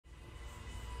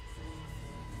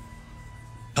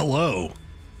Hello,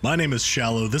 my name is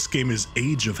Shallow. This game is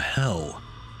Age of Hell.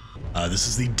 This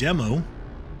is the demo.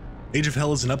 Age of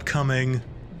Hell is an upcoming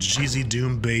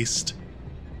GZDoom based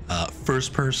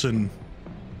first person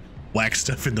whack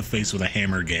stuff in the face with a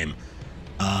hammer game.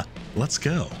 Let's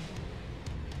go.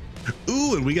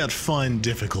 Ooh, and we got fun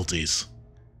difficulties.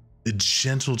 The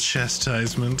gentle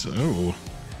chastisement. Oh.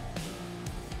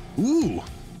 Ooh.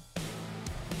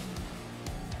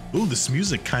 Ooh, this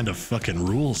music kind of fucking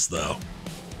rules though.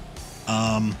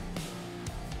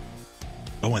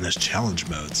 Oh, and there's challenge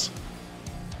modes.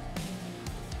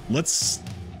 Let's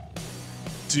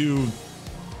do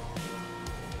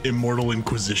Immortal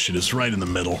Inquisition. It's right in the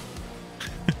middle.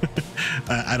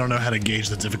 I don't know how to gauge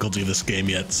the difficulty of this game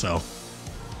yet, so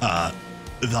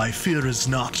thy fear is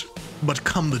not, but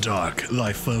come the dark,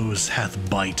 thy foes hath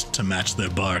bite to match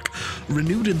their bark.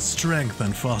 Renewed in strength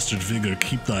and fostered vigor,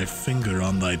 keep thy finger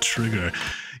on thy trigger.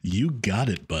 You got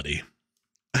it, buddy.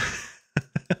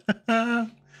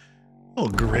 Oh,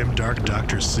 grim dark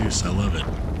Dr. Seuss, I love it.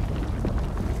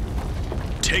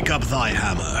 Take up thy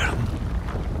hammer.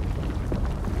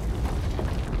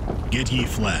 Get ye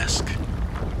flask.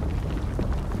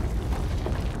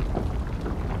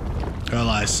 Well,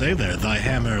 I say there, thy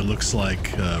hammer looks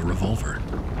like a revolver.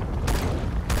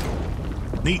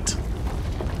 Neat.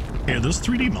 Hey, are those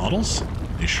 3D models?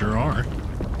 They sure are.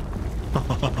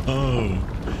 Oh.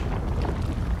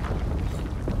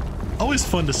 Always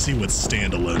fun to see what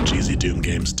standalone GZDoom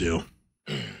games do.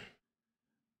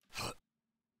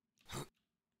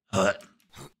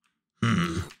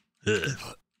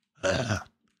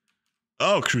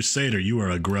 Oh, Crusader, you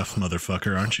are a gruff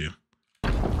motherfucker, aren't you?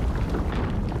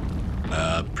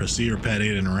 Press E or pad A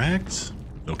to interact.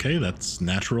 Okay, that's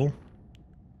natural.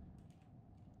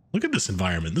 Look at this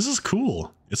environment. This is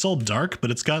cool. It's all dark,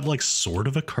 but it's got like sort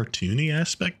of a cartoony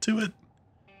aspect to it.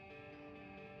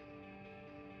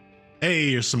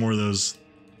 Hey, here's some more of those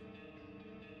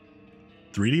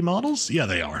 3D models? Yeah,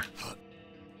 they are.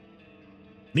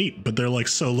 Neat, but they're like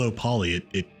so low poly,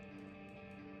 it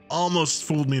almost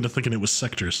fooled me into thinking it was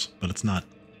sectors, but it's not.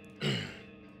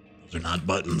 Those are not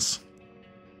buttons.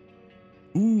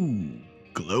 Ooh,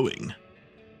 glowing.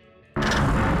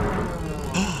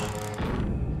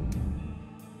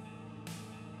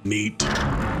 Neat.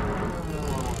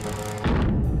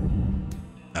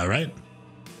 All right.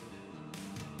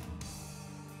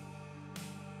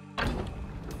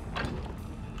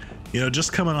 You know,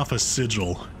 just coming off a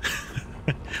sigil,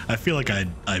 I feel like I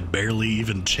barely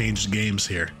even changed games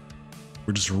here.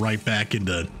 We're just right back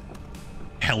into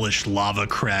hellish lava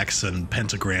cracks and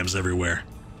pentagrams everywhere.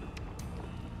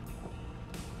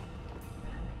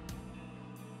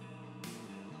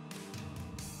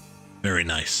 Very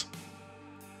nice.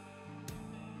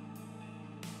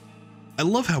 I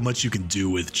love how much you can do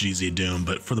with GZDoom,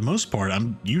 but for the most part,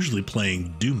 I'm usually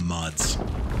playing Doom mods,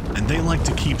 and they like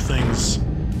to keep things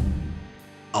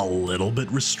a little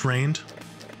bit restrained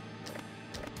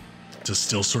to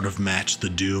still sort of match the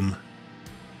Doom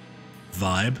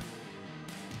vibe.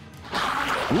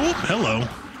 Whoop, hello.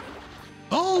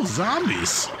 Oh,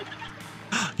 zombies.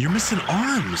 You're missing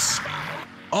arms.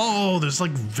 Oh, there's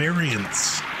like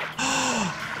variants.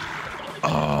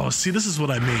 Oh, see, this is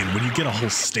what I mean when you get a whole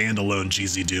standalone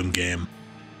GZDoom game.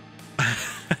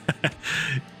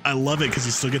 I love it because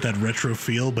you still get that retro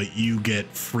feel, but you get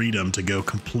freedom to go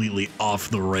completely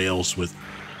off the rails with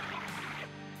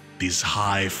these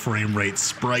high frame rate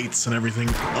sprites and everything.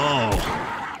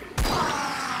 Oh,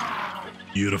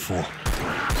 beautiful.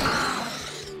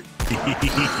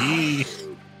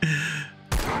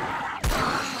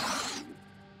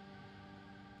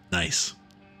 Nice.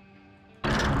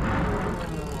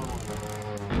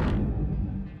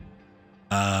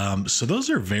 So those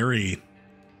are very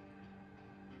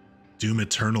Doom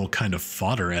Eternal kind of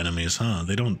fodder enemies, huh?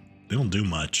 They don't do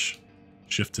much.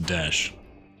 Shift to dash.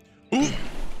 Ooh.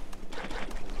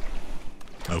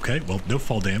 Okay, well, no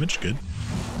fall damage. Good.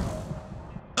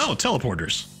 Oh,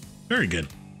 teleporters. Very good.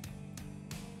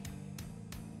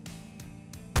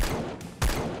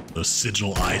 Those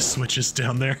sigil eye switches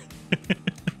down there.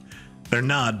 They're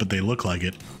not, but they look like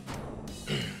it.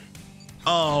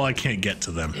 Oh, I can't get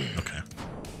to them. Okay.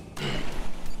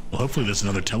 Well, hopefully there's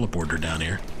another teleporter down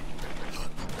here.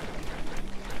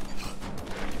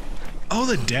 Oh,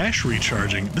 the dash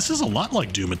recharging. This is a lot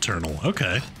like Doom Eternal.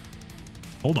 Okay.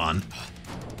 Hold on.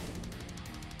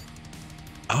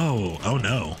 Oh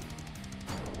no.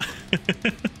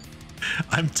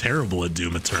 I'm terrible at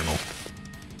Doom Eternal.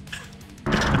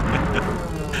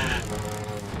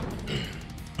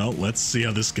 Well, let's see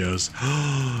how this goes.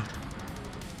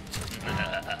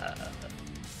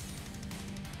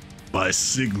 By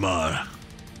Sigmar.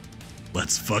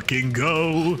 Let's fucking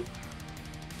go.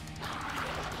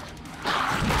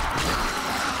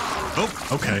 Oh,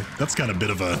 okay. That's got a bit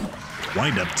of a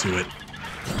wind up to it.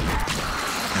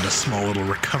 And a small little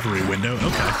recovery window.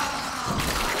 Okay.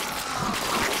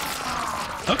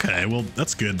 Okay, well,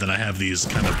 that's good that I have these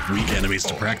kind of weak enemies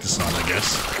to practice on, I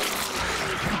guess.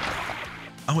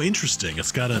 Oh, interesting.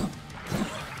 It's got a...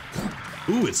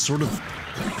 Ooh, it's sort of...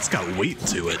 It's got weight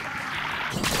to it.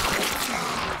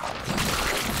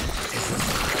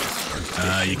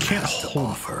 You can't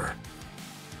hold her.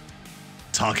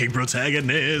 Talking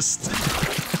protagonist.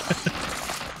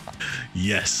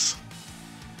 Yes.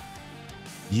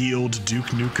 Ye old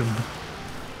Duke Nukem.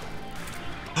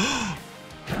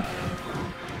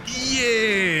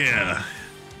 Yeah.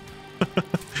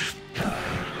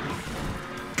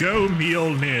 Go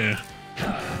Mjolnir.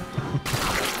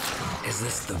 Is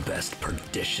this the best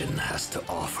perdition has to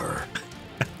offer?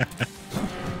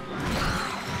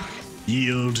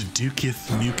 Yield Duketh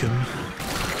Nukem.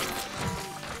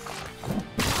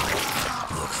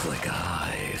 Looks like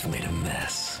I've made a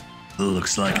mess.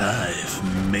 Looks like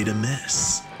I've made a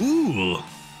mess. Ooh,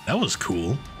 that was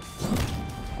cool.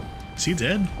 Is he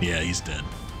dead? Yeah, he's dead.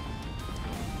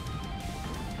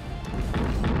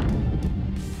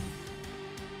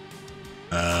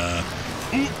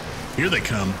 Here they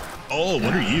come. Oh,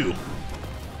 what are you?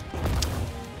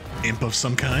 Imp of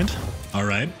some kind? All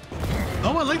right.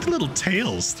 Oh, I like the little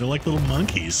tails. They're like little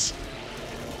monkeys.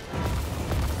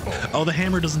 Oh, the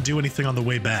hammer doesn't do anything on the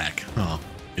way back. Oh,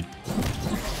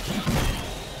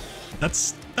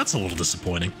 that's a little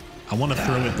disappointing. I want to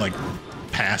throw it like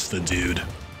past the dude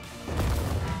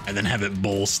and then have it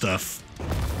bowl stuff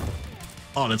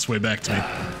on its way back to me.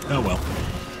 Oh well.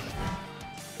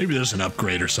 Maybe there's an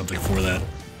upgrade or something for that.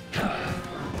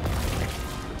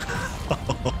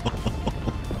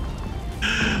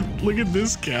 Look at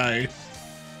this guy.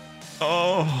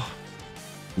 Oh,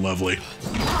 lovely.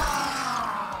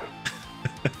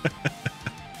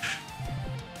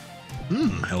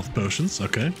 Health potions,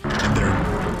 okay. And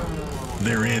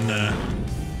they're in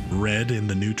red in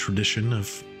the new tradition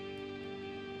of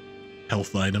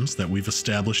health items that we've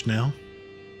established now.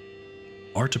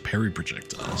 Are to parry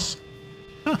projectiles.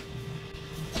 Huh.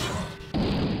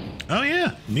 Oh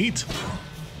yeah, neat.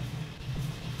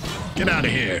 Get out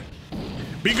of here.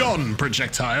 Be gone,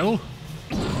 projectile.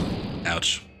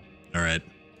 Ouch. All right.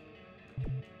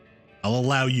 I'll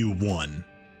allow you one.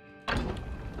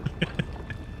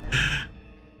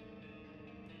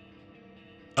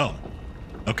 Oh.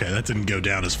 Okay, that didn't go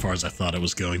down as far as I thought it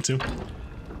was going to.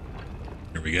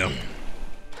 Here we go.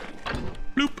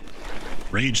 Bloop.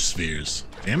 Rage spheres.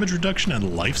 Damage reduction and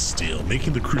lifesteal,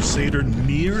 making the Crusader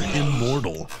near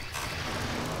immortal.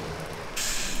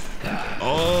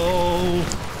 Oh,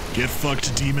 get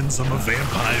fucked, demons. I'm a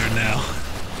vampire now.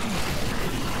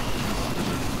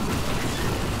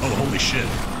 Oh, holy shit.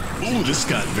 Ooh, this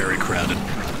got very crowded.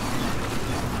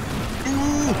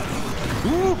 Ooh.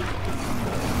 Ooh.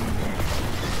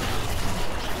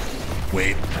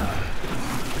 Wait.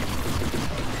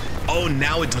 Oh,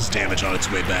 now it does damage on its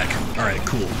way back. All right,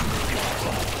 cool.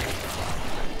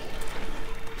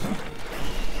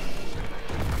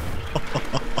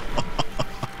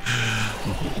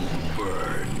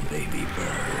 Burn, baby,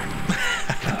 burn.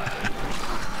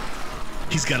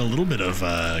 He's got a little bit of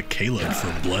Caleb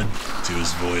for blood to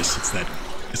his voice. It's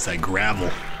that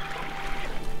gravel.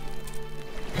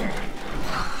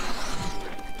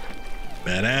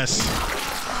 Badass.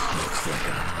 Looks like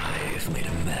I've made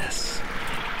a mess.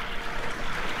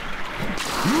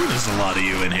 Ooh, there's a lot of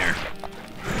you in here.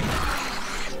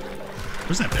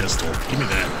 Where's that pistol? Give me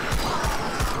that.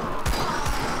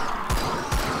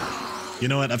 You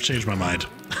know what? I've changed my mind.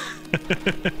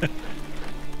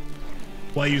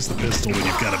 Why use the pistol when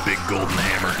you've got a big golden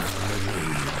hammer?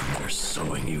 They're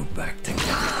sewing you back together.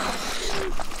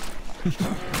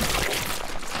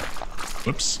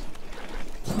 Whoops.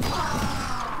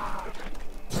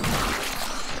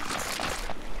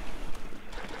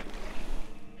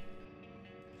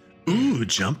 Ooh,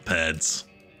 jump pads.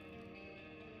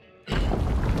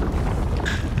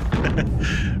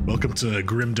 Welcome to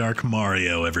Grimdark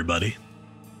Mario, everybody.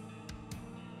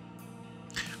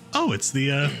 Oh, it's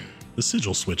the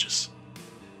sigil switches.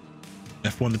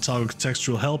 F1 to toggle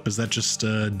contextual help. Is that just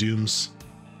Doom's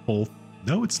whole...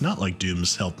 No, it's not like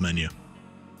Doom's help menu.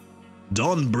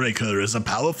 Dawnbreaker is a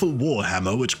powerful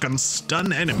warhammer which can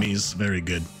stun enemies. Very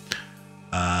good.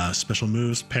 Special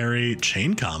moves, parry,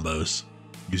 chain combos.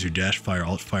 Use your dash, fire,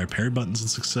 alt, fire, parry buttons in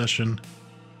succession.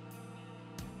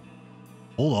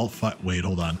 Hold alt, fire. Wait,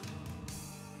 hold on.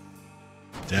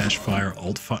 Dash, fire,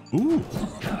 alt, fire. Ooh.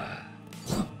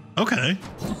 Okay.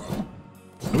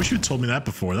 wish you'd told me that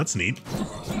before. That's neat.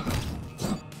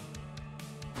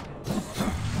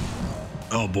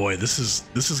 Oh boy, this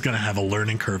is gonna have a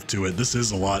learning curve to it. This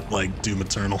is a lot like Doom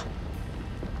Eternal.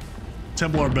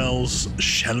 𝕳𝖆𝖒𝖊 bells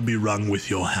shall be rung with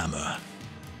your hammer.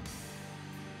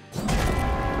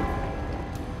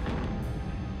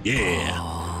 Yeah.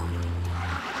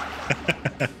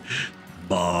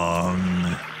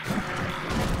 Bong.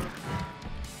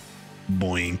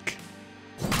 Boink.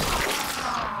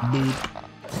 Boop.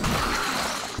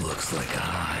 Looks like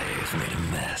I've made a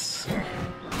mess.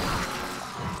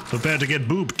 Prepare to get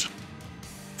booped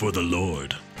for the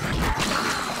Lord.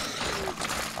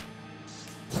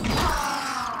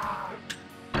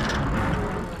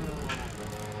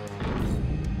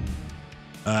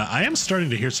 I am starting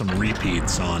to hear some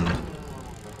repeats on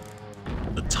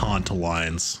the taunt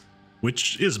lines,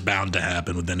 which is bound to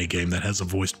happen with any game that has a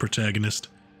voiced protagonist.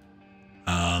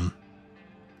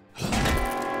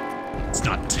 It's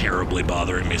not terribly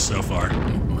bothering me so far.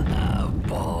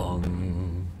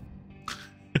 Bong.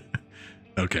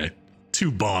 Okay,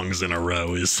 2 bongs in a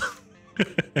row is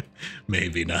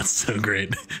maybe not so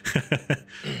great.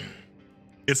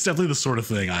 It's definitely the sort of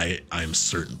thing I'm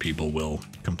certain people will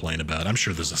complain about. I'm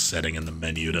sure there's a setting in the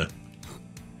menu to...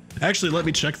 Actually, let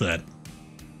me check that.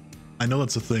 I know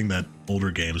that's a thing that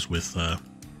older games with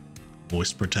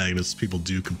voiced protagonists people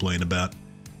do complain about.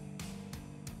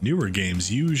 Newer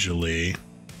games usually...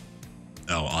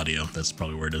 Oh, audio. That's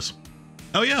probably where it is.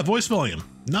 Oh yeah, voice volume.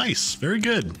 Nice. Very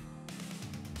good.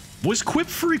 Voice quip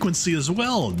frequency as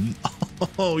well.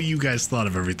 Oh, you guys thought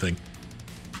of everything.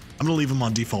 I'm gonna leave them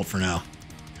on default for now,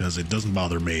 because it doesn't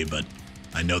bother me, but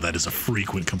I know that is a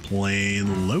frequent complaint.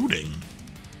 Loading.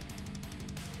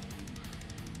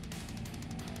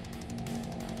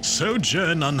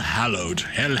 Sojourn unhallowed,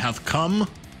 hell hath come,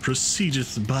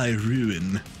 proceedeth by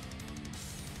ruin.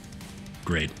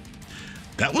 Great.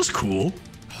 That was cool.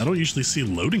 I don't usually see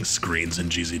loading screens in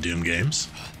GZDoom games.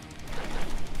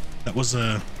 That was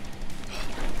a...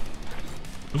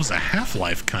 It was a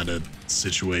Half-Life kind of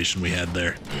situation we had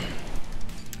there.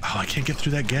 Oh, I can't get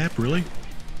through that gap, really?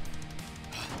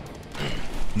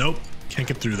 Nope, can't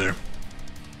get through there.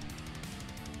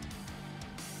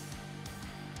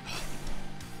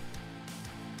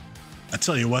 I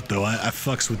tell you what, though, I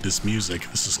fucks with this music.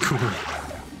 This is cool.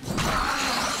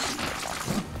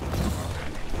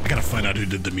 I gotta find out who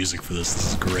did the music for this.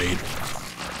 This is great.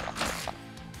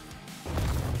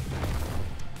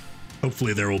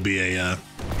 Hopefully there will be a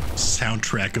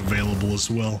soundtrack available as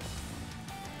well.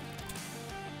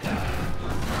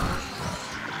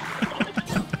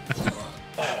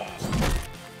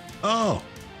 Oh.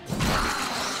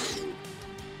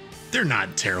 They're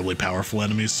not terribly powerful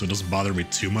enemies, so it doesn't bother me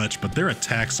too much, but their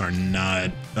attacks are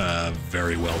not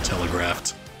very well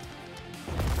telegraphed.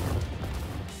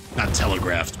 Not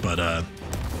telegraphed, but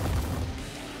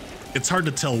it's hard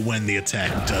to tell when the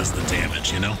attack does the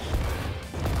damage, you know?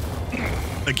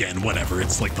 Again, whatever,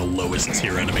 it's like the lowest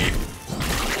tier enemy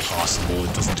possible.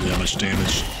 It doesn't do that much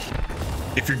damage.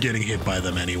 If you're getting hit by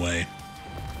them anyway,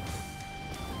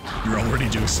 you're already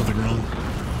doing something wrong.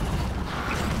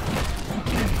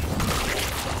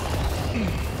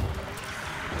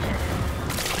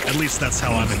 At least that's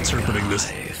how I'm interpreting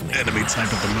this enemy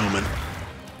type at the moment.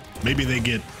 Maybe they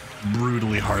get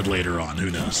brutally hard later on,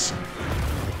 who knows?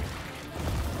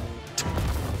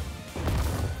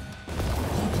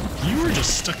 You were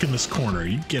just stuck in this corner.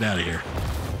 You get out of here.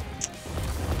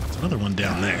 There's another one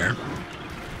down there.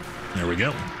 There we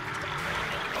go.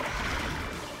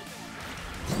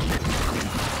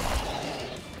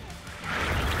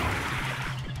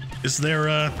 Is there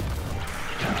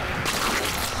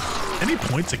any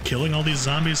point to killing all these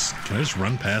zombies? Can I just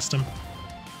run past them?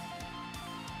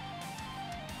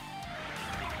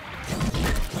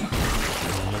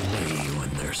 Only when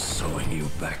they're sewing you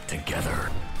back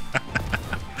together.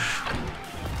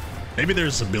 Maybe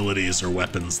there's abilities or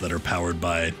weapons that are powered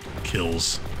by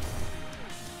kills.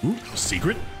 Ooh,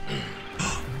 secret?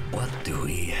 What do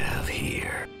we have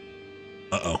here?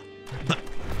 Uh-oh.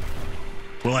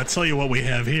 Well, I tell you what we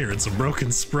have here. It's a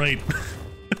broken sprite.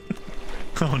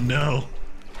 Oh, no.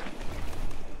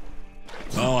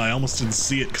 Oh, I almost didn't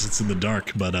see it because it's in the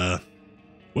dark, but,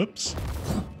 whoops.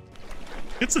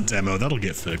 It's a demo. That'll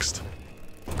get fixed.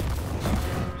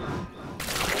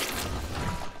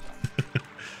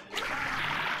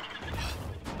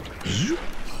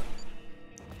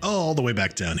 Oh, all the way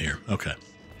back down here. Okay.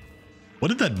 What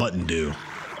did that button do?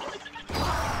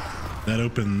 That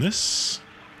open this?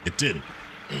 It did.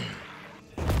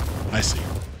 I see.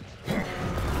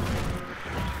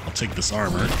 I'll take this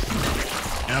armor.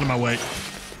 Out of my way.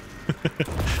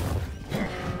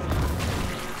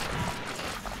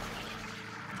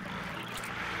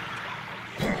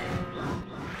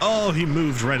 Oh, he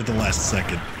moved right at the last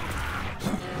second.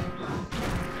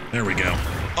 There we go.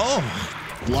 Oh,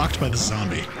 blocked by the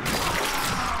zombie.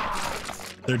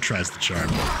 Third tries the charm.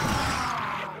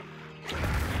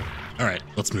 All right,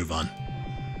 let's move on.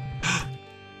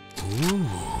 Ooh,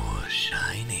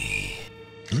 shiny.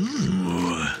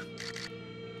 Ooh.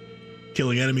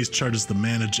 Killing enemies charges the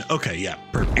mana. Okay, yeah,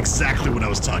 exactly what I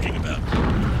was talking about.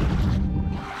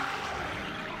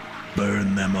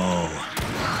 Burn them all.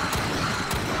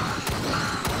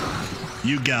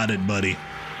 You got it, buddy.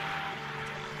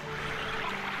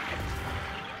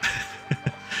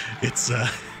 It's,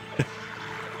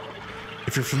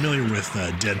 if you're familiar with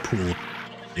Deadpool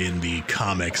in the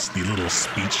comics, the little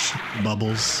speech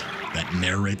bubbles that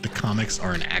narrate the comics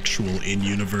are an actual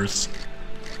in-universe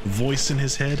voice in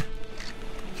his head.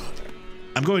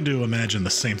 I'm going to imagine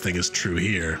the same thing is true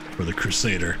here for the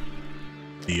Crusader.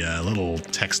 The little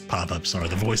text pop-ups are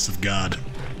the voice of God.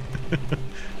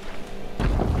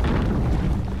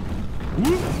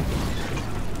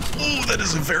 Oh, that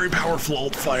is a very powerful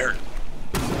alt fire.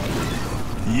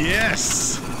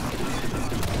 Yes!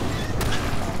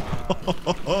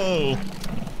 Oh,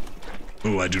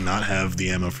 I do not have the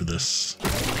ammo for this.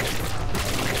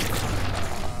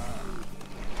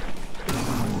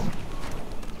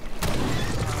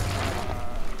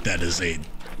 That is a...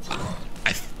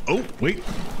 oh, wait.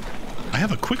 I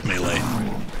have a quick melee.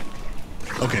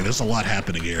 Okay, there's a lot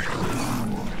happening here.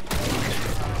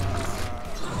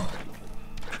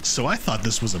 So I thought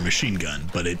this was a machine gun,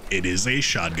 but it is a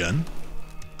shotgun.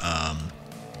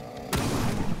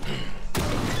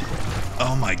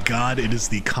 Oh my god, it is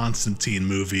the Constantine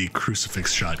movie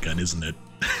crucifix shotgun, isn't it?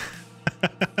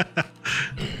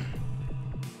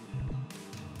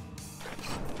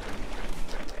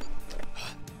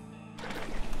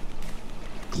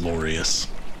 Glorious.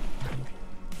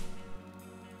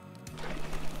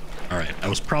 Alright, I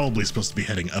was probably supposed to be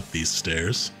heading up these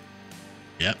stairs.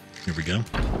 Yep, here we go.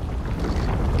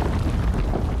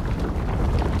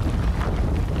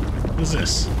 What is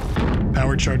this?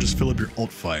 Power charges fill up your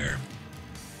alt fire.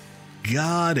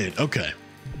 Got it. Okay.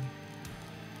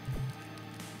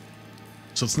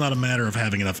 So it's not a matter of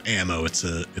having enough ammo. It's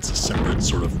a separate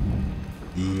sort of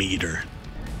meter.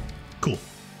 Cool.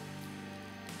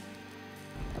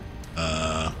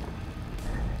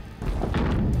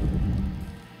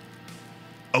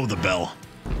 Oh, the bell.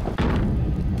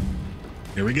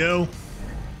 Here we go.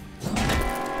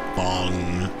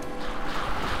 Bong.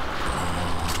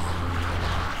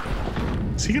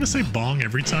 Is he gonna say bong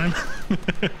every time?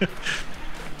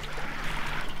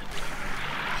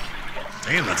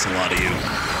 Damn, that's a lot of you.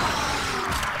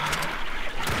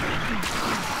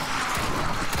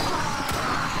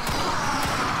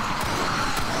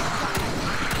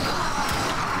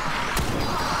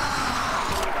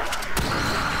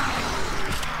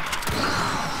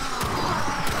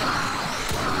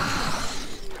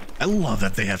 I love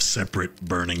that they have separate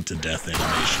burning to death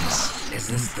animations. Is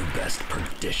this the best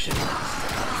perdition?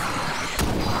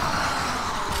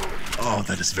 Oh,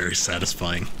 that is very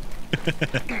satisfying.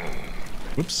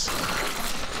 Whoops.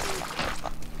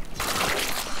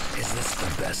 Is this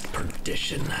the best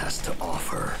perdition has to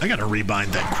offer? I gotta rebind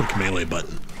that quick melee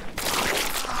button.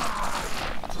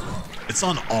 It's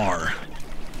on R.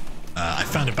 I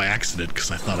found it by accident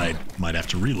because I thought I might have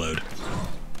to reload.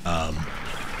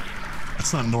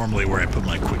 That's not normally where I put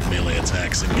my quick melee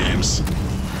attacks in games.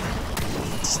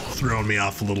 It's throwing me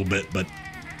off a little bit, but...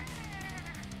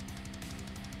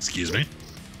 Excuse me?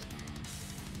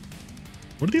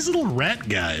 What are these little rat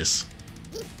guys?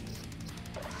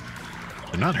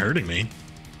 They're not hurting me.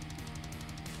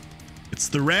 It's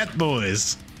the rat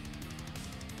boys.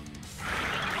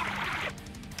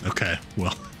 Okay,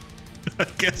 well, I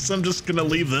guess I'm just gonna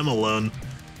leave them alone.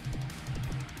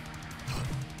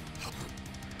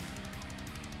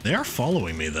 They are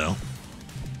following me, though.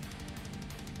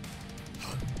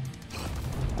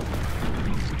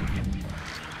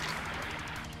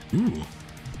 Ooh,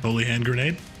 holy hand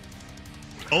grenade.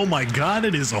 Oh my god,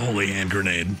 it is a holy hand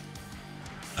grenade.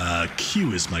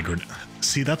 Q is my grenade.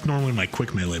 See, that's normally my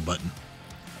quick melee button.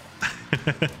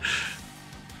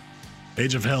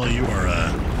 Age of Hell, you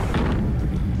are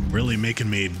really making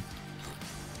me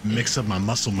mix up my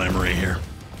muscle memory here.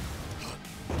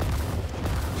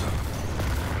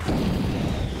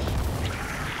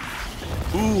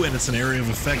 Ooh, and it's an area of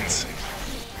effect.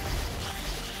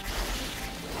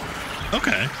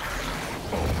 Okay.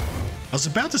 I was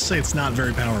about to say it's not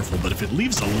very powerful, but if it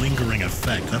leaves a lingering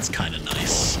effect, that's kind of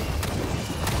nice.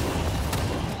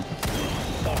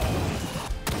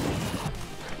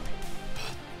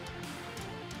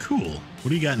 Cool. What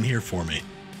do you got in here for me?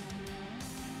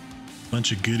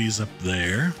 Bunch of goodies up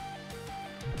there.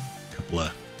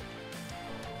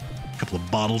 Couple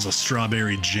of bottles of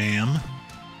strawberry jam.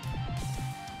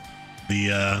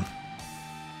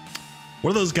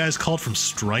 What are those guys called from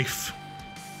Strife?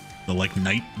 The like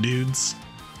knight dudes?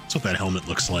 That's what that helmet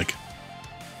looks like.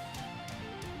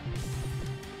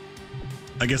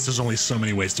 I guess there's only so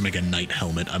many ways to make a knight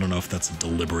helmet. I don't know if that's a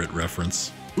deliberate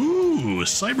reference. Ooh,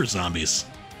 cyber zombies.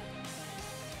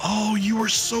 Oh, you are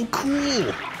so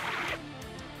cool.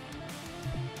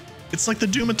 It's like the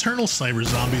Doom Eternal cyber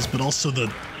zombies, but also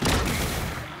the...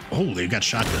 Oh, they've got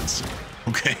shotguns.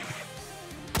 Okay.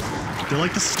 They're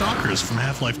like the stalkers from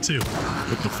Half-Life 2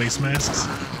 with the face masks.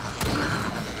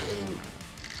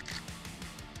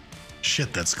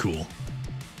 Shit, that's cool.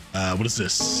 What is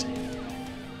this?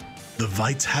 The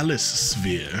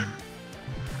𝖒𝖒𝖊𝖊.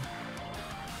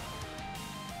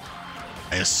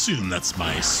 I assume that's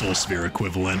my soul sphere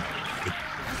equivalent.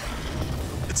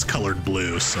 It's colored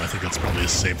blue, so I think that's probably a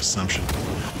safe assumption.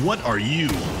 What are you?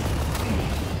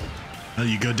 Oh,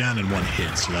 you go down in one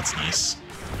hit, so that's nice.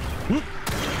 Whoop.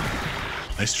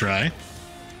 Nice try.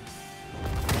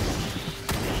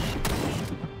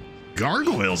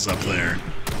 Gargoyles up there.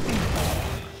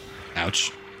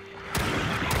 Ouch.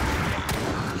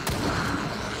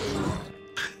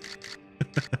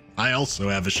 I also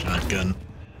have a shotgun.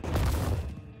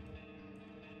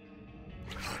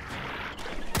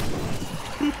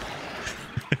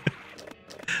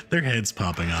 Their heads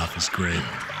popping off is great.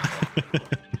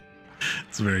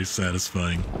 It's very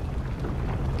satisfying.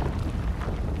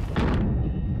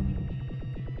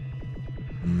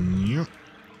 Yep.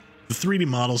 The 3D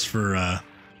models for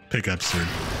pickups are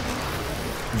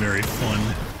very fun.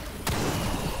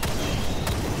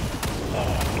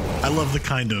 I love the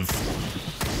kind of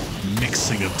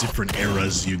mixing of different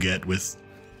eras you get with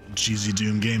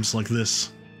GZDoom games like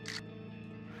this.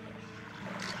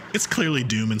 It's clearly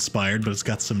Doom inspired, but it's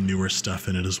got some newer stuff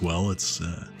in it as well. It's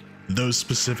those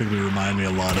specifically remind me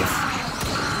a lot of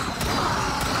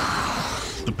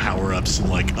the power-ups in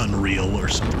like Unreal or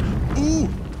something. Ooh!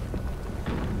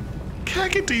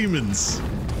 Cacodemons!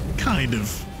 Kind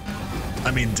of.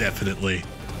 I mean, definitely.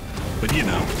 But you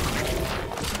know,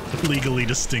 legally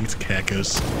distinct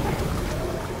cacos.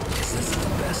 This is the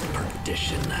best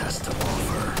perdition has to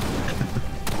offer.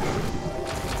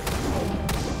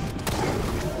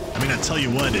 I mean, I tell you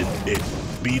what, it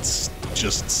beats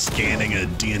just scanning a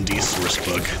D&D source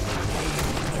book.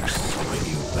 They're sewing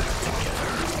you back together.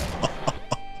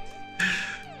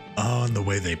 Oh, and the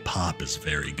way they pop is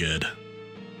very good.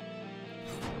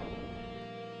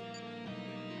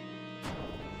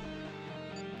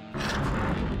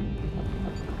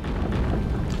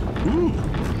 Ooh.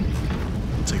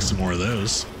 Take some more of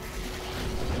those.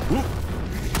 Ooh.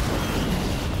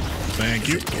 Thank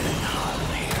you. Is it getting hot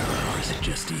in here, or is it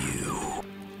just you?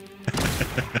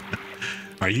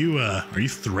 Are you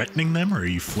threatening them, or are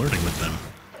you flirting with them?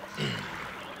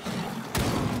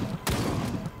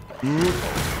 Ooh.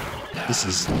 This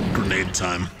is grenade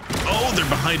time. Oh, they're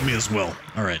behind me as well.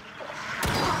 All right.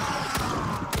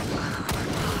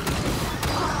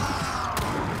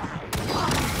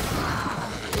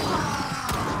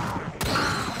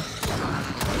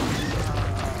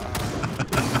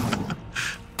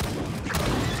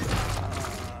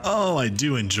 Oh, I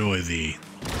do enjoy the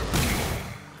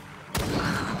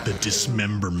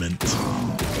dismemberment.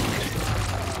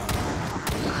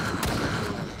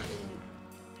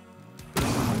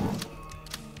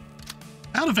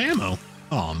 Out of ammo.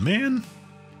 Oh man.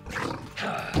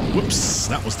 Whoops,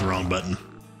 that was the wrong button.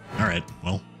 All right,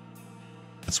 well,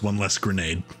 that's one less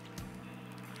grenade.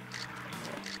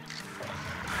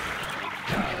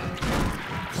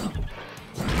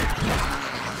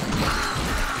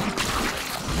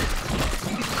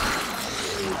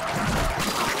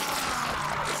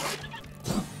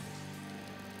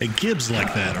 Hey, gibs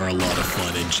like that are a lot of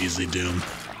fun in GZDoom.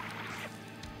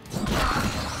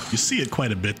 You see it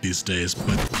quite a bit these days,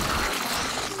 but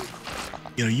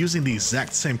you know, using the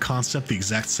exact same concept, the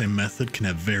exact same method can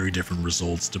have very different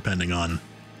results depending on,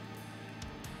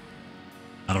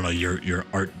 I don't know, your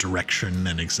art direction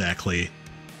and exactly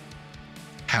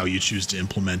how you choose to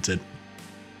implement it.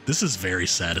 This is very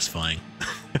satisfying.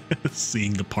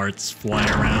 Seeing the parts fly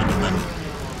around and then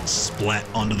splat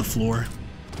onto the floor.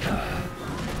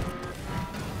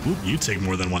 Oop, you take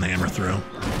more than one hammer throw.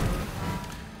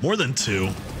 More than two.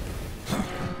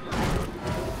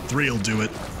 3 will do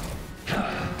it.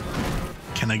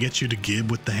 Can I get you to gib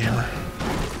with the hammer?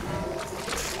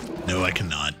 No, I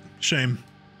cannot. Shame.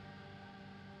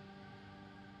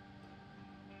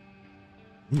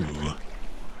 Ooh.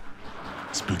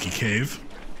 Spooky cave.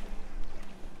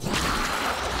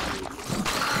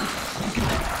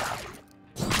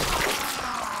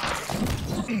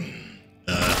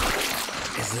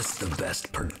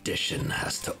 best perdition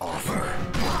has to offer.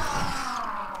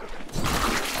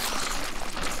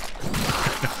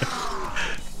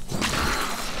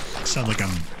 Sound like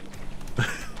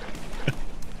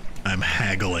I'm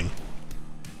haggling.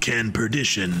 Can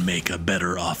perdition make a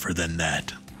better offer than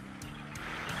that?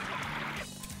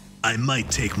 I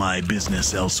might take my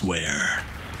business elsewhere.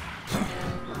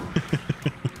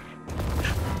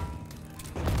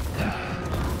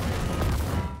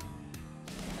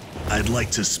 I'd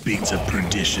like to speak to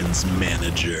Perdition's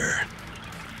manager.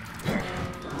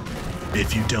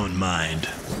 If you don't mind.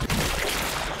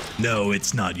 No,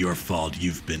 it's not your fault.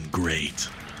 You've been great.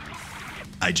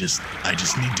 I just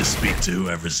need to speak to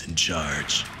whoever's in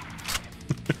charge.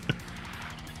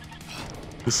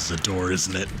 This is a door,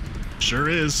 isn't it? Sure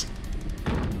is.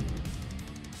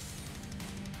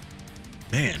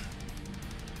 Man.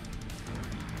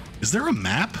 Is there a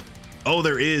map? Oh,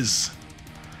 there is.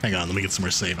 Hang on, let me get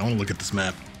somewhere safe. I want to look at this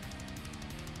map.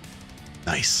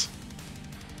 Nice.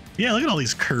 Yeah, look at all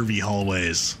these curvy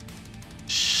hallways.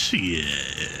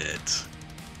 Shit.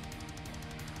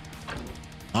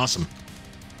 Awesome.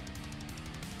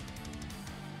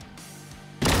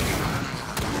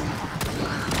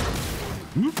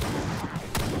 Whoop.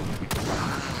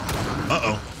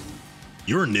 Uh-oh.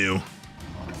 You're new.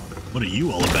 What are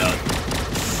you all about?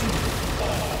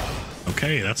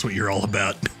 Okay, that's what you're all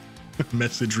about.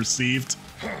 Message received.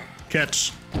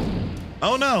 Catch.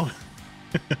 Oh no!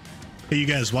 Hey, you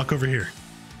guys, walk over here.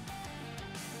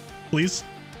 Please?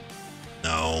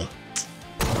 No.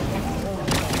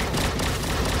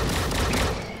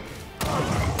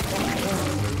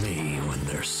 Me when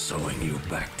they're sewing you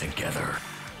back together.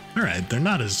 Alright, they're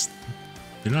not as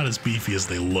beefy as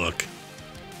they look.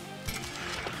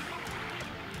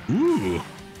 Ooh.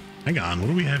 Hang on, what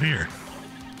do we have here?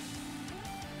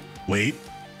 Wait.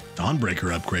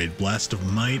 Dawnbreaker upgrade. Blast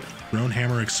of Might. Thrown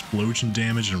Hammer explosion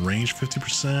damage and range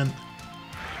 50%.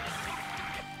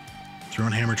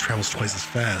 Thrown Hammer travels twice as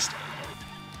fast.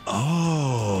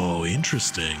 Oh,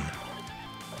 interesting.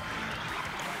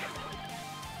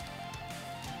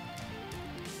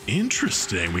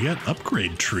 Interesting. We got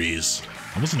upgrade trees.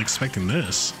 I wasn't expecting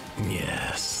this.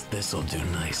 Yes, this'll do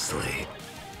nicely.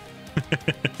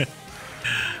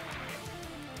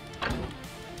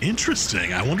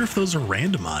 Interesting. I wonder if those are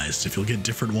randomized, if you'll get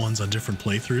different ones on different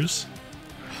playthroughs.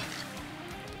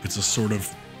 It's a sort of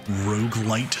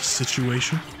roguelite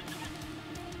situation.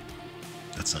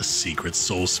 That's a secret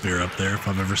soul sphere up there if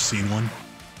I've ever seen one.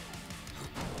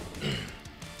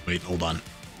 Wait, hold on.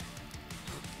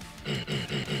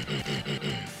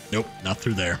 Nope, not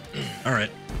through there. All right.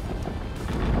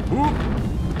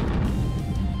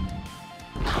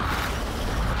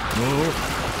 Whoa.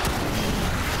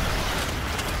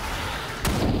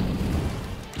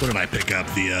 What did I pick up?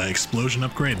 The explosion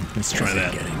upgrade? Let's try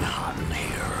that. Is it getting hot in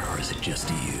here, or is it just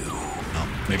you?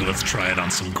 Oh, maybe let's try it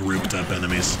on some grouped up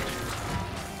enemies.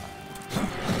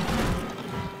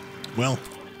 Well.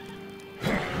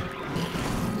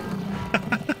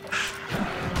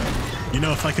 You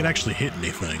know, if I could actually hit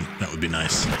anything, that would be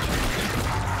nice.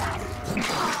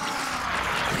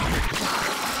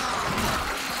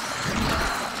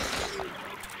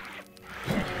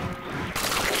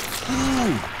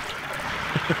 Ooh.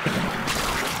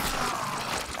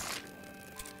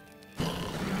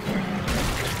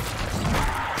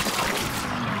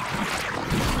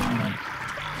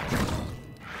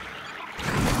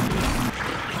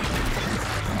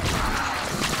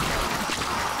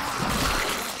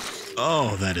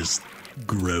 Oh, that is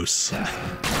gross.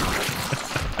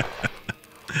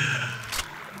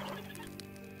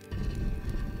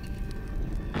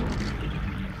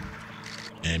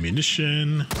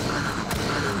 Ammunition.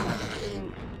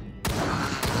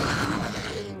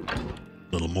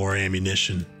 A little more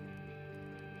ammunition.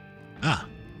 Ah,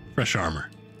 fresh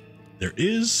armor. There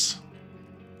is...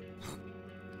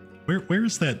 Where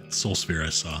is that soul sphere I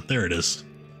saw? There it is.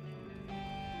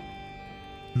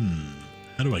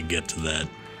 How do I get to that?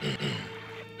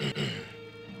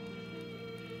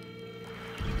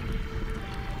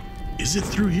 Is it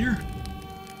through here?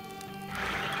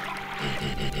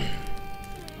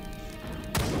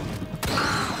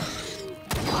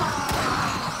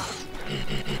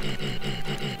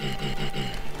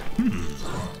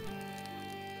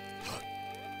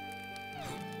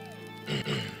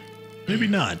 Maybe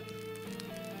not.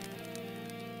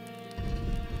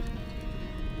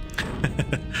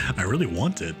 I really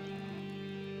want it.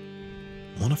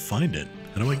 I want to find it.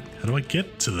 How do I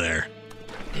get to there?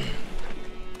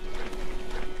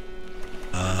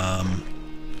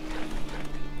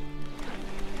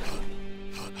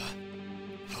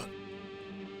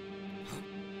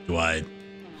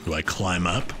 Do I climb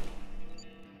up?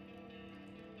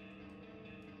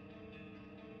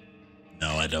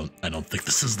 I don't think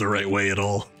this is the right way at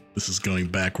all. This is going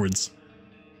backwards.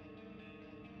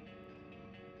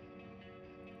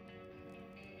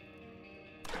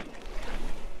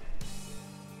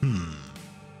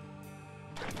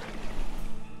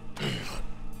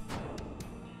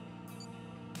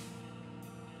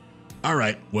 All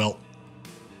right, well,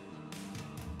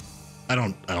 I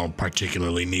don't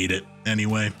particularly need it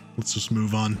anyway. Let's just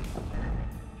move on.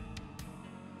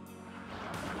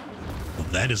 Well,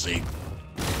 that is a...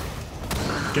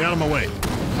 Get out of my way.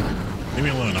 Leave me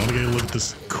alone. I want to get a look at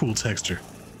this cool texture.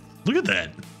 Look at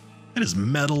that. That is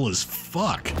metal as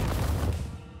fuck.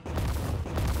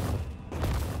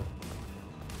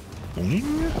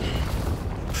 Boing.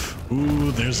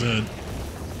 Ooh, there's a...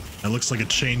 That looks like a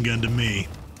chain gun to me.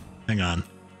 Hang on.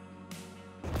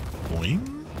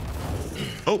 Boing.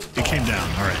 Oh, it came down.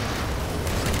 All right.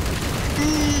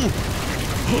 Ooh.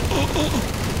 Oh, oh,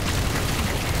 oh.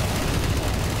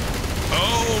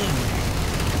 Oh.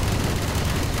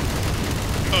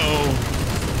 Oh.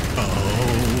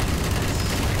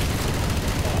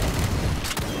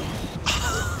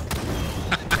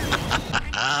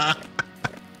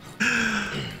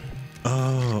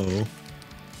 Oh.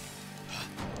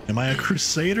 Am I a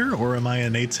Crusader or am I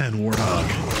an A10 Warthog?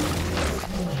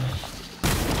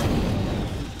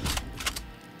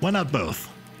 Why not both?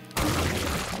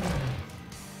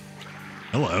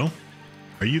 Hello?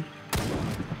 Are you...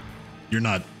 You're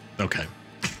not... Okay.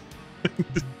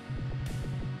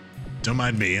 Don't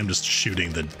mind me, I'm just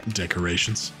shooting the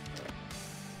decorations.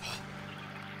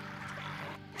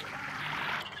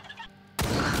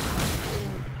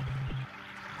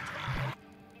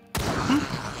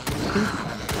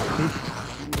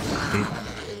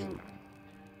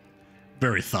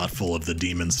 Very thoughtful of the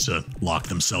demons to lock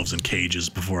themselves in cages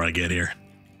before I get here.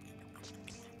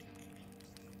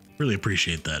 Really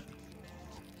appreciate that.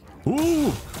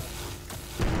 Ooh!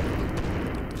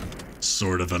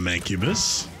 Sort of a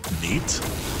mancubus. Neat.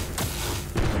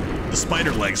 The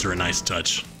spider legs are a nice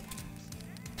touch.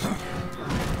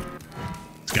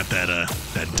 It's got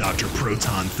that Dr.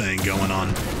 Proton thing going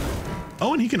on.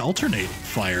 Oh, and he can alternate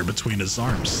fire between his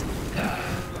arms.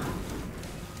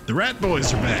 The rat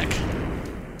boys are back.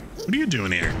 What are you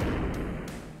doing here?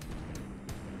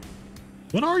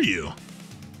 What are you?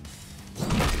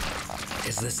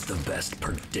 Is this the best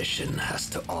perdition has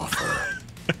to offer?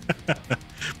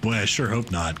 Boy, I sure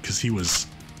hope not, because he was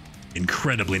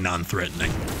incredibly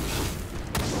non-threatening.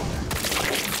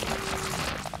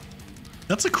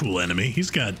 That's a cool enemy.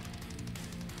 He's got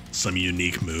some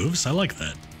unique moves. I like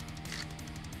that.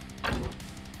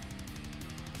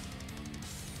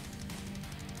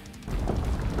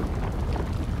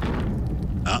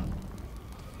 Ah.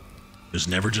 There's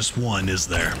never just one, is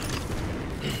there?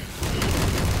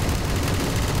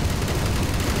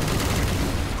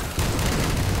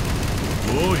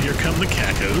 Oh, here come the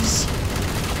cacos.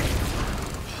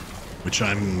 Which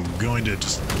I'm going to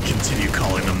just continue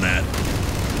calling them that.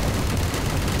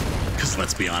 Because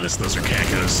let's be honest, those are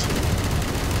cacos.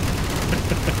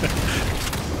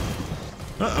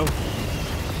 Uh-oh.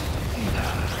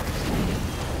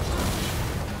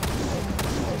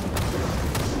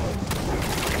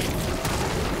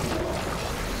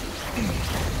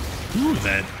 Ooh,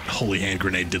 that holy hand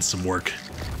grenade did some work.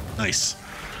 Nice.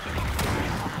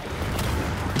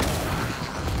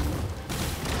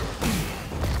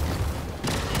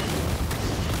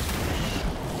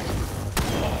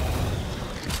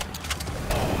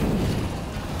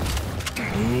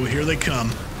 Here they come.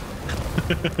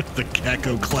 The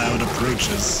Caco cloud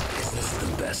approaches. Is this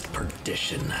the best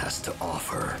perdition has to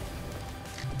offer?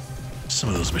 Some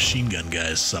of those machine gun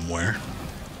guys somewhere.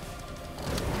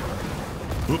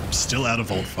 Oop, still out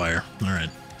of alt fire. All right.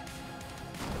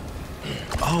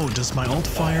 Oh, does my alt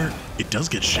fire? It does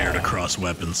get shared across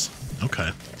weapons. Okay.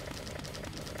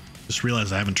 Just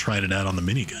realized I haven't tried it out on the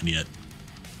minigun yet.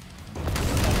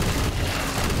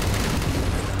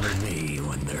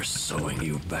 Sewing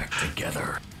you back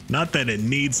together. Not that it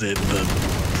needs it. The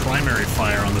primary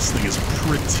fire on this thing is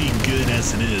pretty good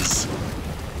as it is.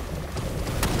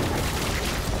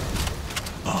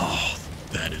 Oh,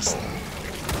 that is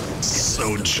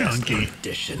so chunky.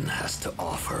 Perdition has to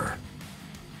offer.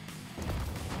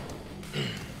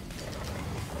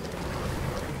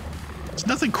 It's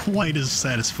nothing quite as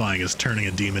satisfying as turning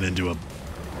a demon into a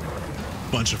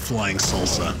bunch of flying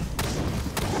salsa.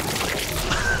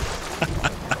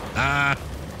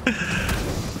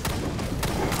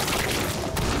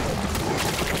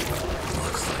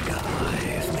 Looks like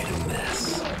I've made a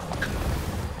mess.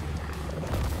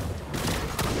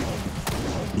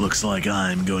 Looks like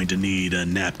I'm going to need a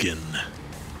napkin.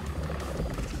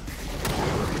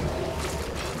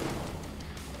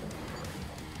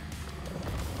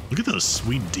 Look at those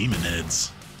sweet demon heads.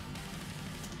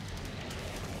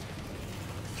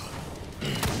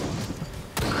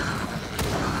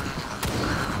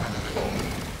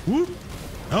 Whoop.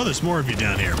 Oh, there's more of you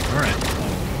down here. All right.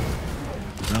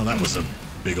 Well, that was a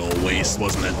big old waste,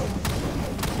 wasn't it?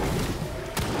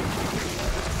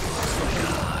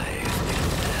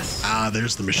 Ah,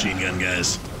 there's the machine gun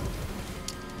guys.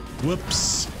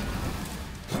 Whoops.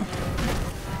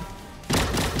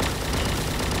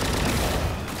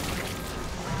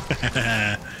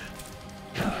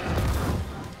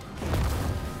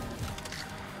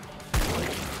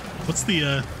 What's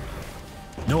the,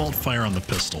 no alt fire on the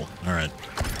pistol. All right.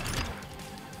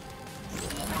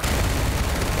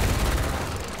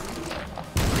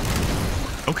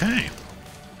 Okay.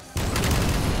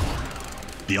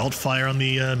 The alt fire on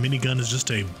the minigun is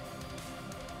just a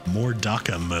more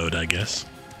DACA mode, I guess.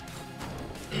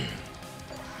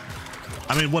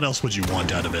 I mean, what else would you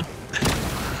want out of it?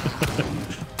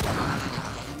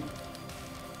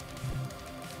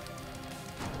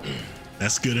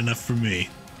 That's good enough for me.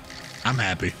 I'm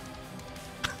happy.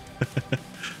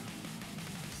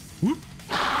 Whoop.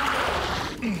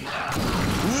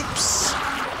 Whoops.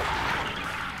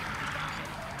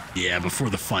 Yeah, before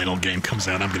the final game comes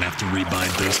out, I'm gonna have to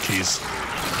rebind those keys.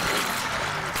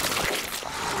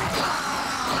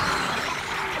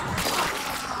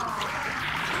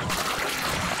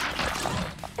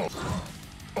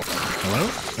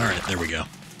 Hello? Alright, there we go.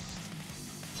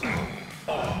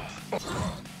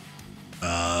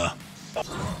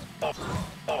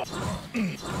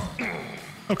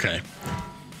 Okay.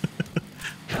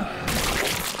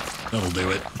 That'll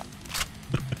do it.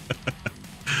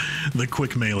 The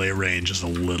quick melee range is a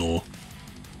little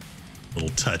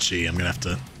touchy. I'm gonna have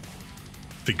to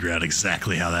figure out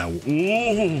exactly how that.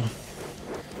 Ooh.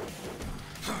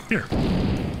 Here.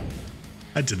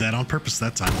 I did that on purpose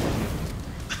that time.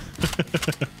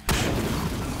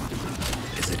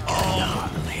 Oh,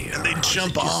 and they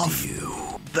jump off.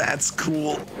 That's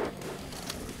cool.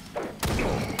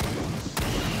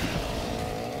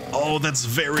 Oh, that's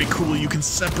very cool. You can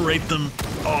separate them.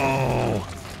 Oh.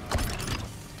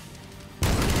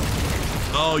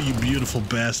 Oh, you beautiful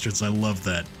bastards. I love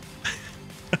that.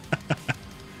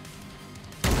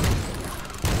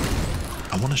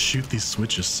 I want to shoot these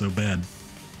switches so bad.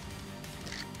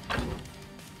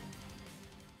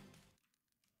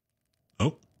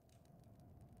 Oh.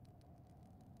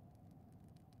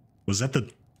 Was that the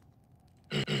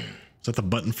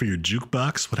button for your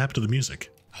jukebox? What happened to the music?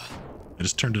 I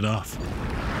just turned it off.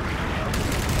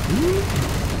 Woo.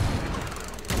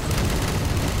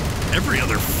 Every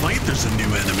other fight, there's a new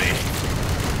enemy.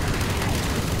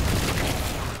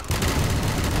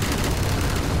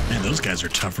 Man, those guys are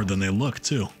tougher than they look,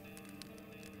 too.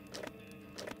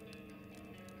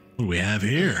 What do we have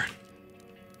here?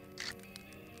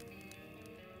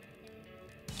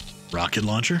 Rocket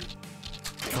launcher?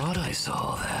 Thought I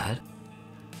saw that.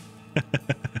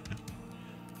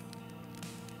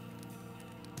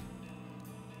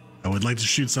 I would like to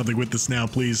shoot something with this now,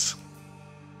 please.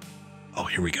 Oh,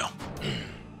 here we go.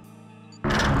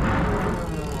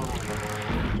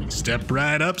 Step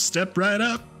right up, step right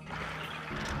up.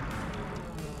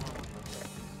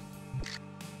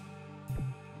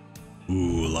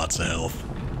 Ooh, lots of health.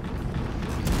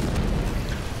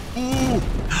 Ooh,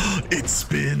 it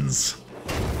spins.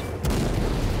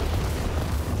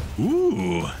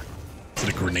 Ooh, is it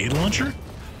a grenade launcher?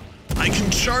 I can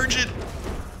charge it.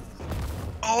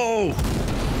 Oh,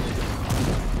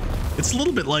 it's a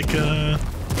little bit like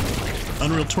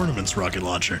Unreal Tournament's rocket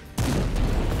launcher.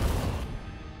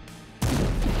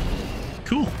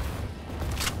 Cool.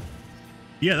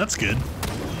 Yeah, that's good.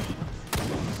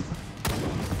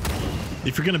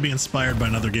 If you're going to be inspired by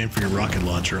another game for your rocket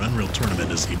launcher, Unreal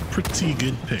Tournament is a pretty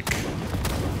good pick.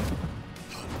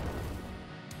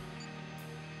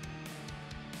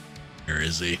 Where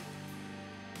is he?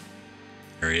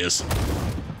 There he is.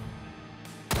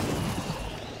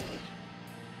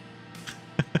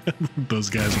 Those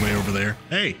guys way over there.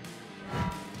 Hey!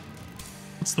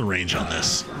 What's the range on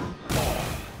this?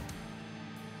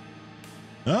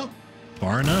 Oh,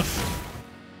 far enough.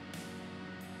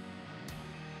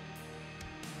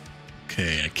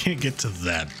 Okay, I can't get to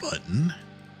that button.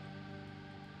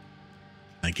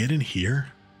 Can I get in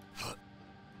here?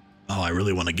 Oh, I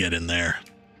really want to get in there.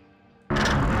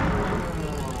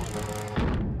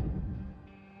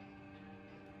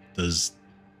 Does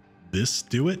this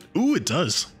do it? Ooh, it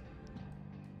does.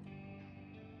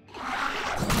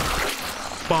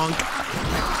 Bonk.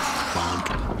 Bonk.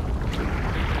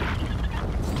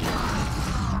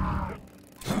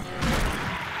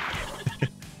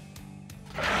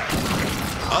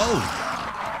 Oh.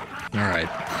 Alright.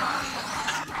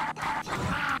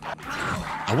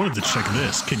 I wanted to check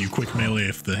this. Can you quick melee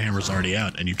if the hammer's already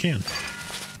out? And you can.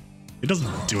 It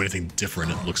doesn't do anything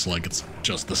different. It looks like it's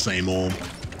just the same old.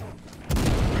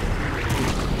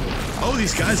 Oh,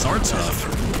 these guys are tough.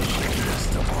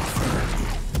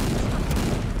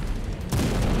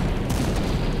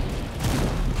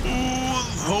 Ooh,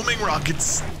 homing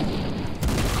rockets.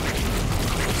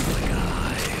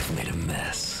 I've made a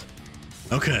mess.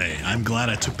 Okay, I'm glad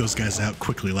I took those guys out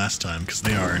quickly last time, because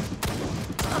they are...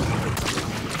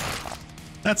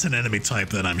 That's an enemy type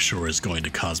that I'm sure is going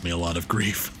to cause me a lot of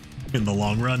grief in the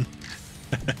long run.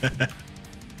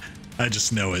 I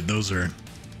just know it. Those are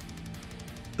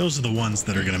the ones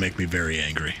that are going to make me very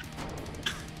angry.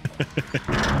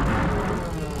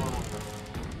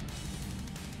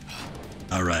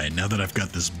 Alright, now that I've got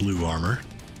this blue armor,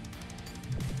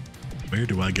 where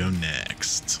do I go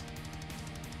next?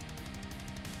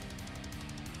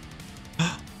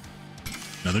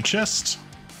 Another chest.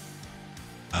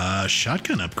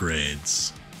 Shotgun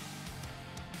upgrades.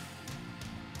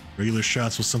 Regular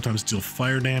shots will sometimes deal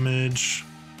fire damage.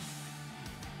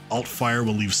 Alt fire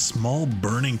will leave small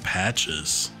burning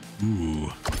patches.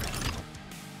 Ooh.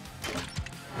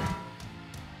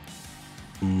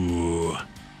 Ooh.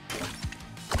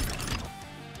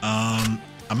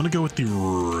 I'm gonna go with the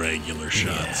regular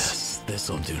shots. Yes,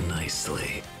 this'll do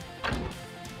nicely.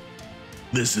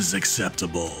 This is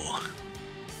acceptable.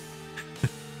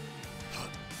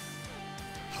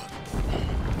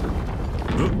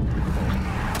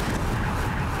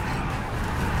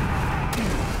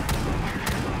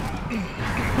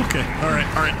 Okay, alright.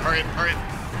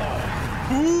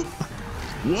 Ooh.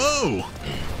 Whoa!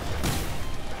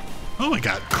 Oh, it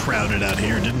got crowded out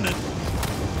here, didn't it?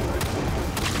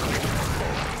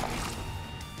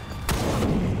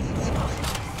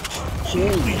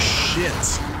 Holy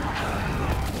shit!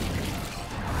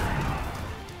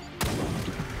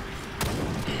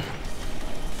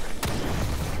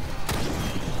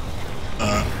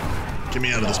 Get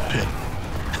me out of this pit.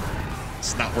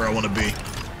 It's not where I want to be.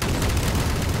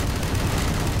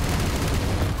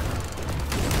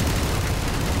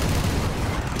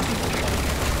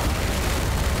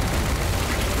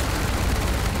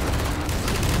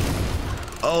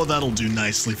 Oh, that'll do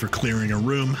nicely for clearing a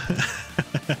room.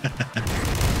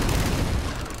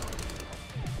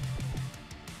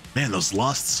 Man, those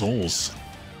lost souls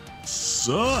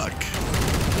suck.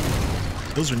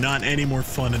 Those are not any more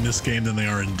fun in this game than they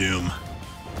are in Doom.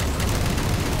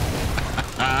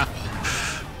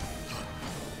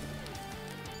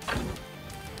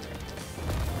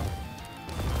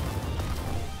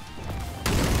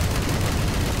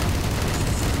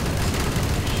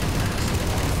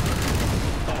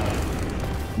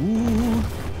 Ooh.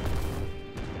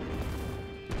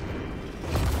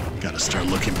 Gotta start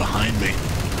looking behind me.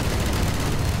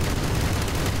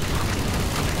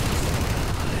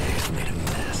 I've made a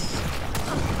mess.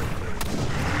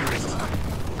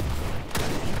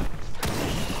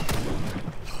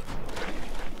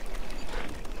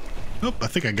 Oh, I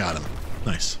think I got him.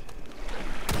 Nice.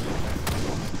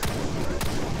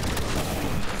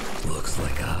 Looks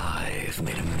like I've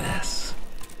made a mess.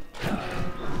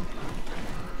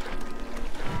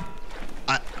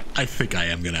 I think I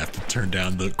am gonna have to turn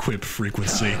down the quip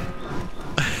frequency.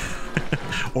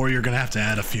 Or you're gonna have to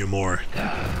add a few more.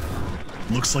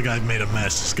 Looks like I've made a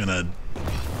mess. It's gonna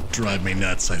drive me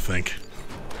nuts, I think.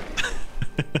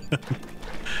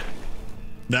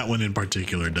 That one in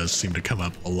particular does seem to come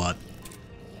up a lot.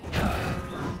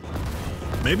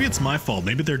 Maybe it's my fault.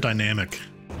 Maybe they're dynamic.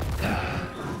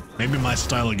 Maybe my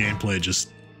style of gameplay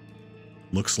just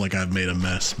looks like I've made a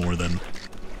mess more than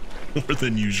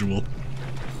usual.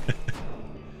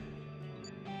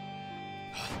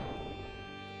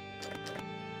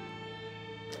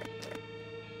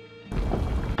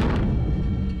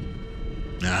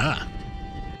 Ah.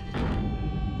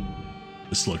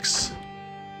 This looks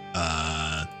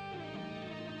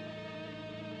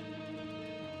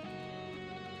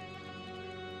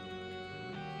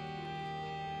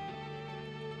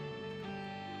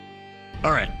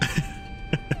all right.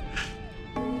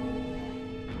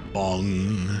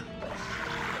 Bong.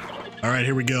 All right,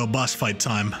 here we go. Boss fight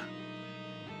time.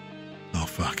 Oh,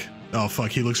 fuck. Oh, fuck.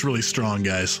 He looks really strong,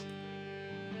 guys.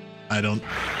 I don't...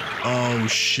 Oh,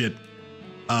 shit.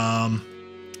 Oh,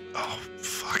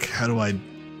 fuck. How do I...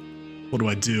 What do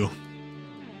I do?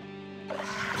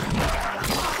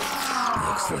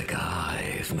 Looks like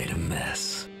I've made a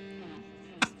mess.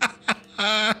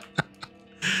 All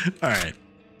right.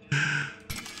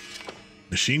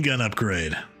 Machine gun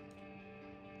upgrade.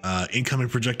 Incoming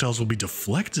projectiles will be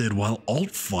deflected while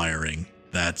alt firing.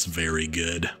 That's very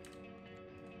good.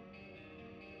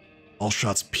 All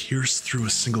shots pierce through a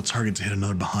single target to hit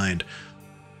another behind.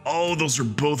 Oh, those are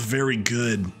both very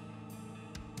good.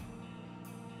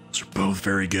 Those are both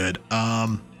very good.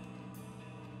 I'm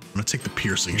gonna take the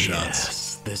piercing shots.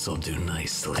 Yes, this'll do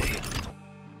nicely.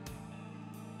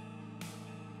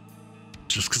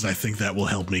 Just because I think that will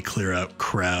help me clear out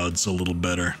crowds a little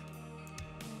better.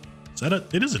 Is that a?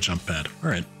 It is a jump pad. All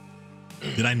right.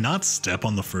 Did I not step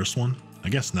on the first one? I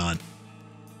guess not.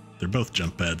 They're both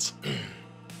jump pads.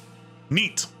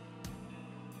 Neat.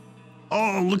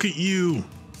 Oh, look at you.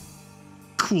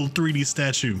 Cool 3D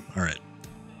statue. All right.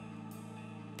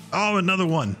 Oh, another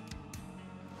one.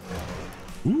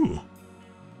 Ooh.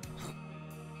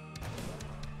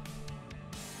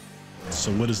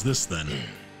 So what is this then?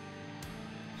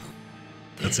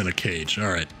 That's in a cage.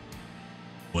 All right.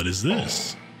 What is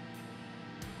this?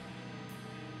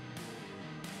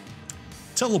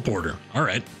 Teleporter. All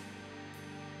right.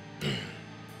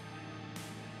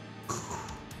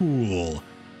 Cool.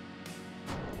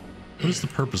 What is the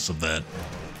purpose of that?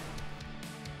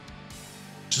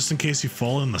 Just in case you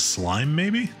fall in the slime,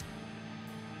 maybe?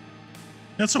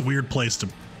 That's a weird place to...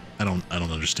 I don't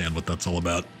understand what that's all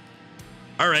about.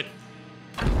 All right.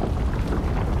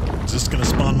 Is this gonna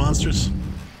spawn monsters?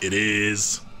 It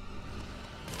is.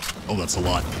 Oh, that's a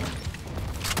lot.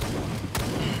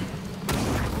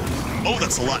 Oh,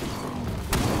 that's a lot.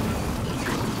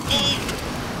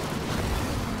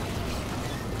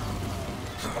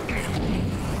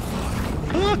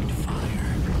 Oh.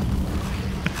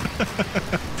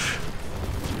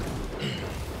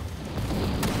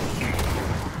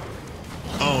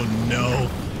 Oh no.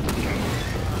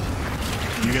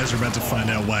 You guys are about to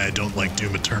find out why I don't like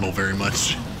Doom Eternal very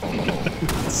much.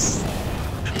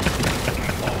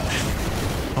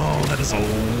 Oh, that is a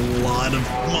lot of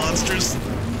monsters.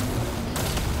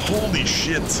 Holy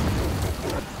shit.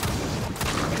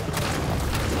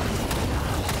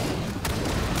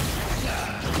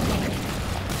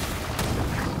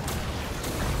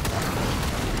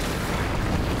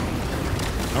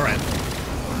 All right.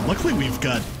 Luckily, we've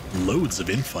got loads of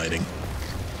infighting.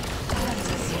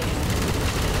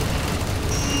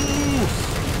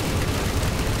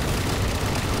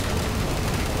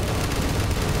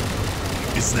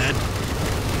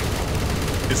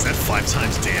 Is that 5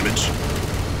 times damage?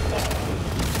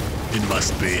 It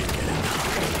must be.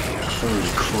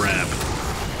 Holy crap.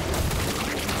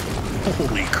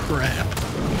 Holy crap.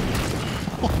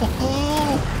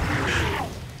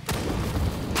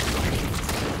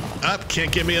 Up,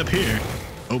 can't get me up here.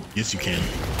 Oh, yes you can.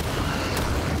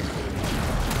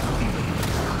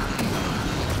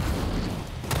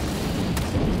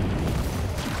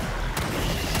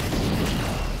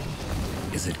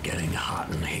 Is it getting hot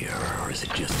in here, or is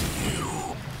it just you?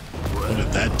 What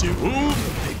did that do? Ooh!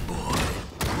 Big boy.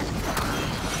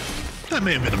 That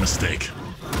may have been a mistake.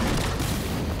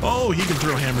 Oh, he can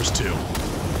throw hammers too.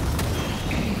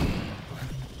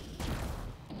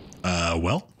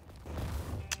 Well.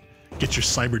 Get your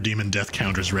Cyber Demon death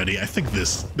counters ready. I think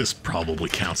this probably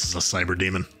counts as a Cyber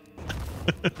Demon.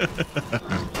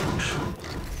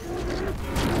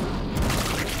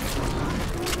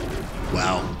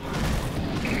 Wow.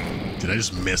 Did I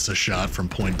just miss a shot from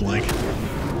point blank?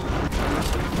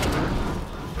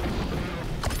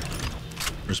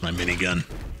 Where's my minigun?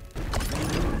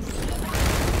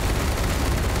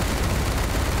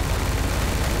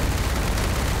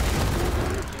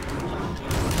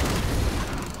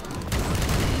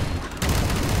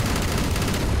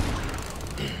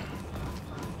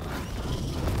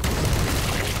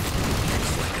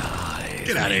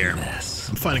 Get out of here.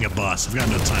 I'm fighting a boss. I've got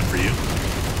no time for you.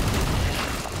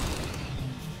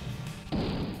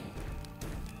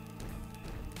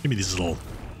 Give me these little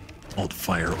alt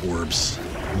fire orbs.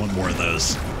 I want more of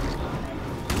those.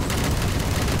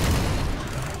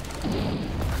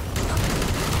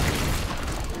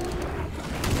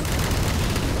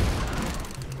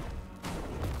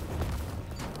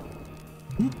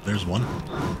 Ooh, there's one.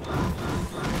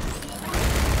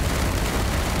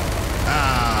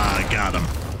 Ah, got him.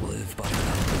 Live by the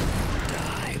hammer,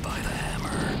 die by the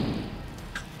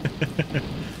hammer.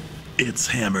 It's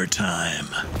hammer time.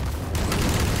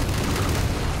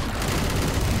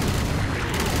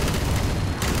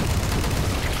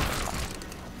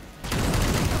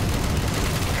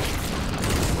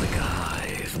 Looks like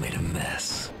I've made a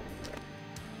mess.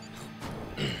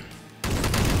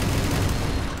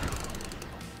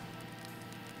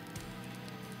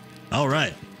 All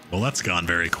right. Well, that's gone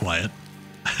very quiet.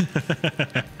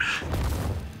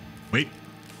 Wait.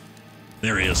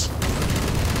 There he is.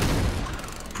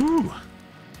 Whew.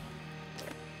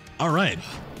 All right.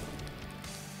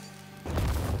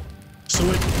 So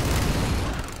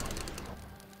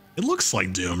It looks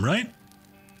like Doom, right?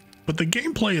 But the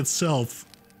gameplay itself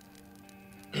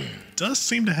does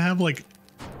seem to have like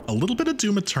a little bit of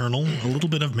Doom Eternal, a little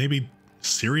bit of maybe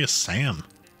Serious Sam,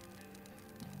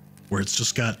 where it's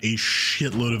just got a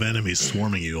shitload of enemies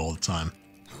swarming you all the time,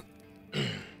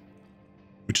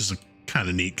 which is a kind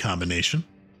of neat combination.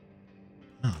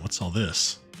 Oh, what's all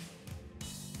this?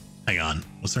 Hang on,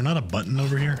 was there not a button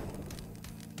over here?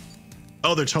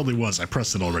 Oh, there totally was. I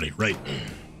pressed it already. Right.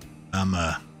 I'm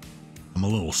a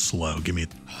little slow. Give me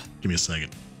a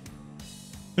second.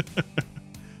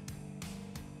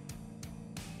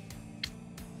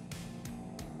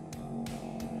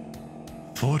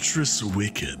 Fortress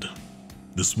Wicked.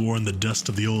 This war in the dust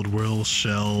of the old world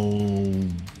shall...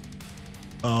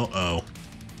 Oh.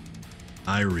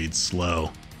 I read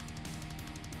slow.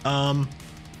 Couple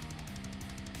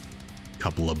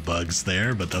of bugs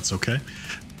there, but that's okay.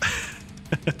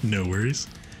 No worries.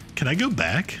 Can I go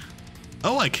back?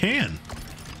 Oh, I can.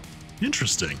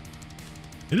 Interesting.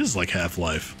 It is like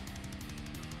Half-Life.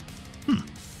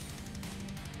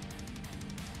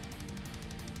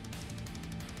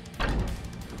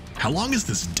 How long is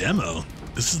this demo?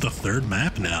 This is the third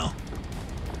map now.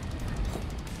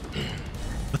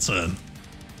 That's a...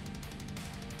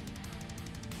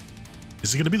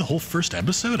 Is it going to be the whole first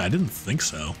episode? I didn't think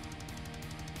so.